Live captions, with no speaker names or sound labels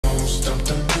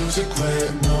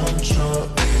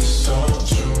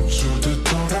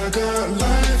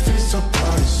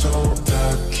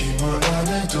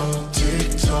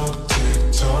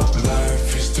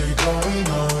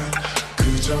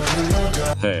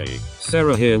Hey,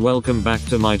 Sarah here, welcome back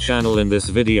to my channel. In this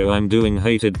video I'm doing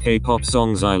hated K-pop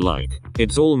songs I like.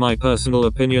 It's all my personal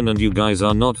opinion and you guys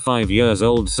are not 5 years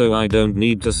old, so I don't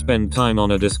need to spend time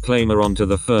on a disclaimer. On to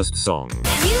the first song.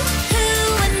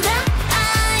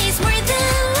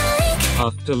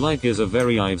 After Like is a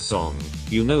very IVE song.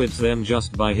 You know it's them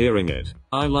just by hearing it.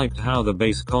 I liked how the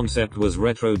bass concept was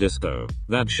retro disco.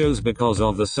 That shows because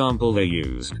of the sample they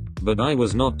used. But I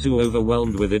was not too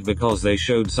overwhelmed with it because they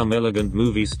showed some elegant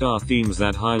movie star themes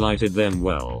that highlighted them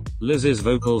well. Liz's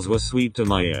vocals were sweet to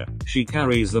my ear. She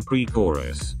carries the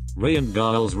pre-chorus. Ray and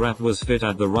Gail's rap was fit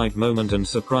at the right moment and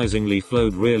surprisingly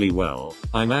flowed really well.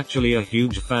 I'm actually a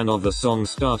huge fan of the song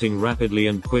starting rapidly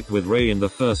and quick with Ray in the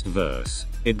first verse.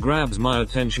 It grabs my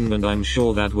attention and I'm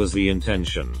sure that was the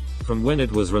intention. From when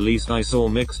it was released I saw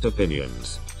mixed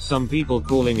opinions. Some people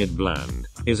calling it bland.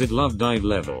 Is it Love Dive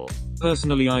level?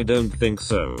 Personally I don't think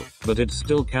so, but it's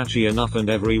still catchy enough and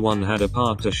everyone had a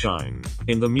part to shine.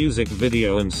 In the music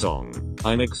video and song,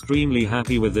 I'm extremely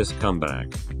happy with this comeback.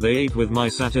 They ate with my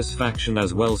satisfaction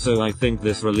as well, so I think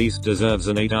this release deserves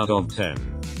an 8 out of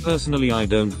 10. Personally I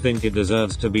don't think it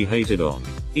deserves to be hated on.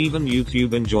 Even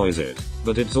YouTube enjoys it,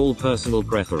 but it's all personal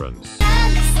preference.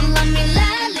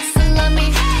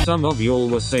 Some of y'all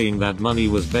were saying that Money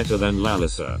was better than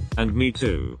Lalisa, and me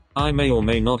too. I may or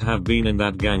may not have been in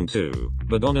that gang too,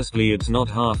 but honestly it's not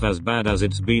half as bad as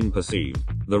it's been perceived.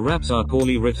 The raps are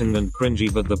poorly written and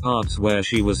cringy, but the parts where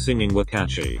she was singing were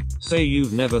catchy. Say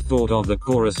you've never thought of the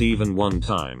chorus even one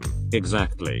time.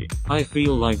 Exactly. I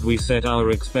feel like we set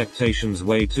our expectations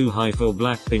way too high for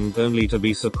Blackpink only to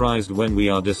be surprised when we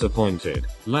are disappointed.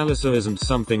 Lalisa isn't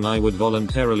something I would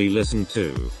voluntarily listen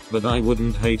to, but I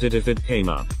wouldn't hate it if it came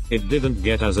up. It didn't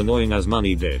get as annoying as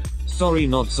Money did. Sorry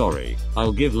not sorry.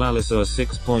 I'll give Lalisa a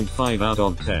 6.5 out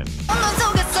of 10.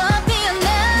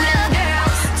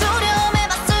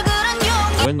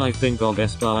 When I think of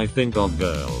aespa I think of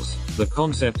girls. The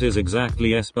concept is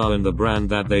exactly aespa and the brand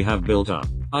that they have built up.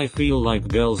 I feel like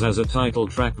Girls as a title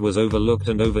track was overlooked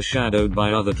and overshadowed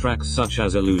by other tracks such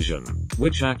as Illusion,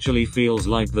 which actually feels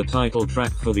like the title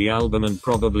track for the album and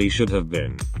probably should have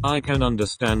been. I can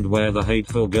understand where the hate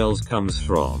for Girls comes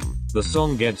from. The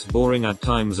song gets boring at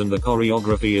times and the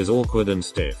choreography is awkward and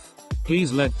stiff.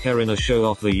 Please let Karina show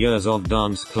off the years of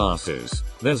dance classes.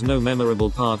 There's no memorable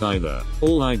part either.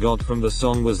 All I got from the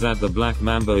song was that the Black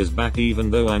Mamba is back,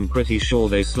 even though I'm pretty sure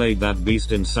they slayed that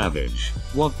beast in Savage.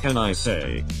 What can I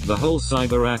say? The whole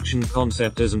cyber action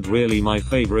concept isn't really my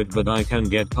favorite, but I can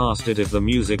get past it if the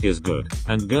music is good.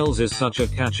 And Girls is such a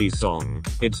catchy song.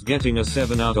 It's getting a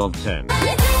 7 out of 10.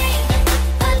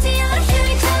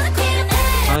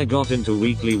 I got into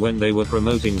Weekly when they were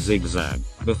promoting Zigzag,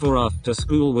 before After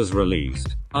School was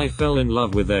released. I fell in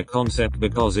love with their concept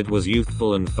because it was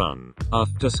youthful and fun.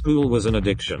 After School was an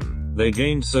addiction. They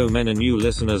gained so many new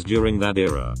listeners during that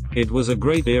era. It was a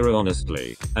great era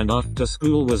honestly, and After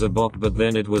School was a bop, but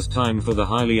then it was time for the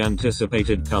highly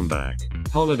anticipated comeback.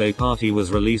 Holiday Party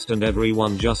was released and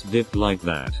everyone just dipped like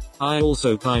that. I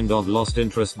also kind of lost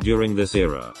interest during this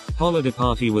era. Holiday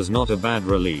Party was not a bad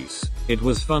release. It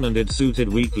was fun and it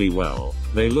suited Weekly well.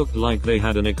 They looked like they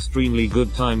had an extremely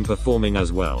good time performing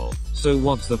as well. So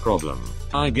what's the problem?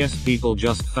 I guess people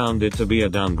just found it to be a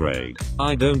downgrade.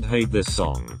 I don't hate this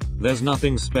song. There's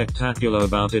nothing spectacular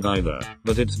about it either,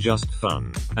 but it's just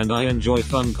fun, and I enjoy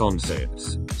fun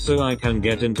concepts, so I can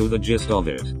get into the gist of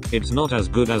it. It's not as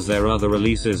good as their other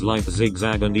releases like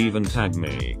Zigzag and even Tag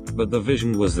Me, but the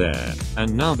vision was there,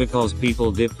 and now because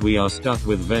people dipped we are stuck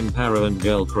with Venpara and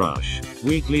Girl Crush.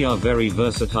 Weekly are very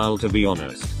versatile, to be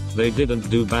honest. They didn't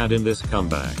do bad in this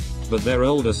comeback, but their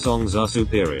older songs are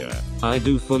superior. I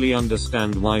do fully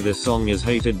understand why this song is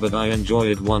hated, but I enjoy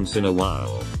it once in a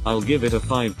while. I'll give it a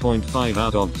 5.5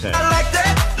 out of 10.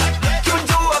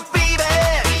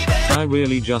 I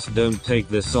really just don't take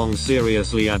this song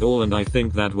seriously at all, and I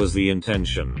think that was the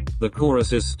intention. The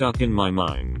chorus is stuck in my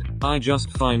mind. I just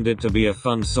find it to be a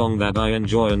fun song that I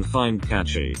enjoy and find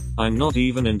catchy. I'm not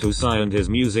even into Psy and his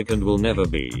music and will never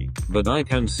be, but I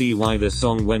can see why this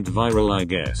song went viral, I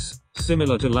guess.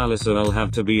 Similar to Lalisa, I'll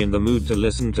have to be in the mood to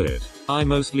listen to it. I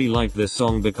mostly like this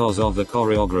song because of the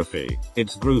choreography.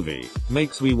 It's groovy,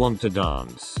 makes me want to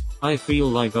dance. I feel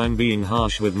like I'm being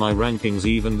harsh with my rankings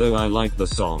even though I like the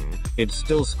song. It's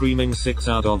still screaming 6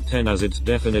 out of 10 as it's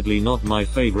definitely not my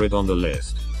favorite on the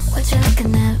list. What you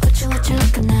looking at? What you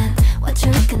looking at? What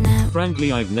you looking at?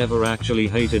 Frankly, I've never actually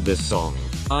hated this song.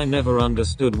 I never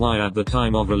understood why at the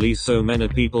time of release so many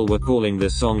people were calling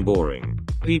this song boring.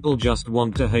 People just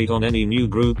want to hate on any new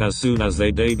group as soon as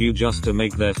they debut just to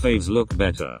make their faves look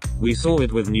better. We saw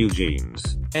it with New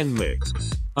Jeans,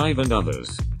 NMIXX, I've and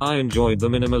others. I enjoyed the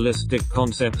minimalistic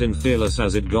concept in Fearless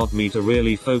as it got me to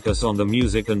really focus on the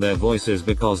music and their voices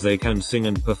because they can sing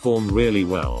and perform really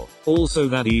well. Also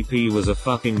that EP was a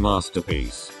fucking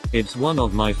masterpiece. It's one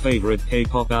of my favorite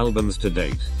K-pop albums to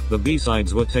date. The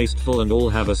B-sides were tasteful and all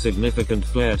have a significant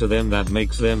flair to them that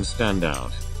makes them stand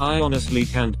out. I honestly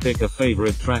can't pick a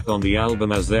favorite track on the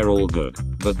album as they're all good,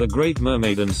 but The Great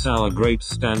Mermaid and Sour Grapes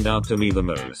stand out to me the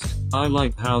most. I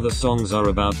like how the songs are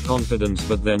about confidence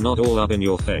but they're not all up in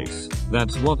your face.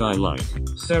 That's what I like.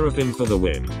 Sserafim for the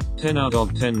win. 10 out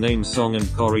of 10 name, song and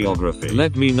choreography.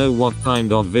 Let me know what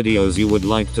kind of videos you would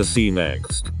like to see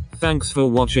next. Thanks for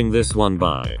watching this one,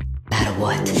 bye. Matter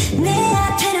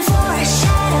what.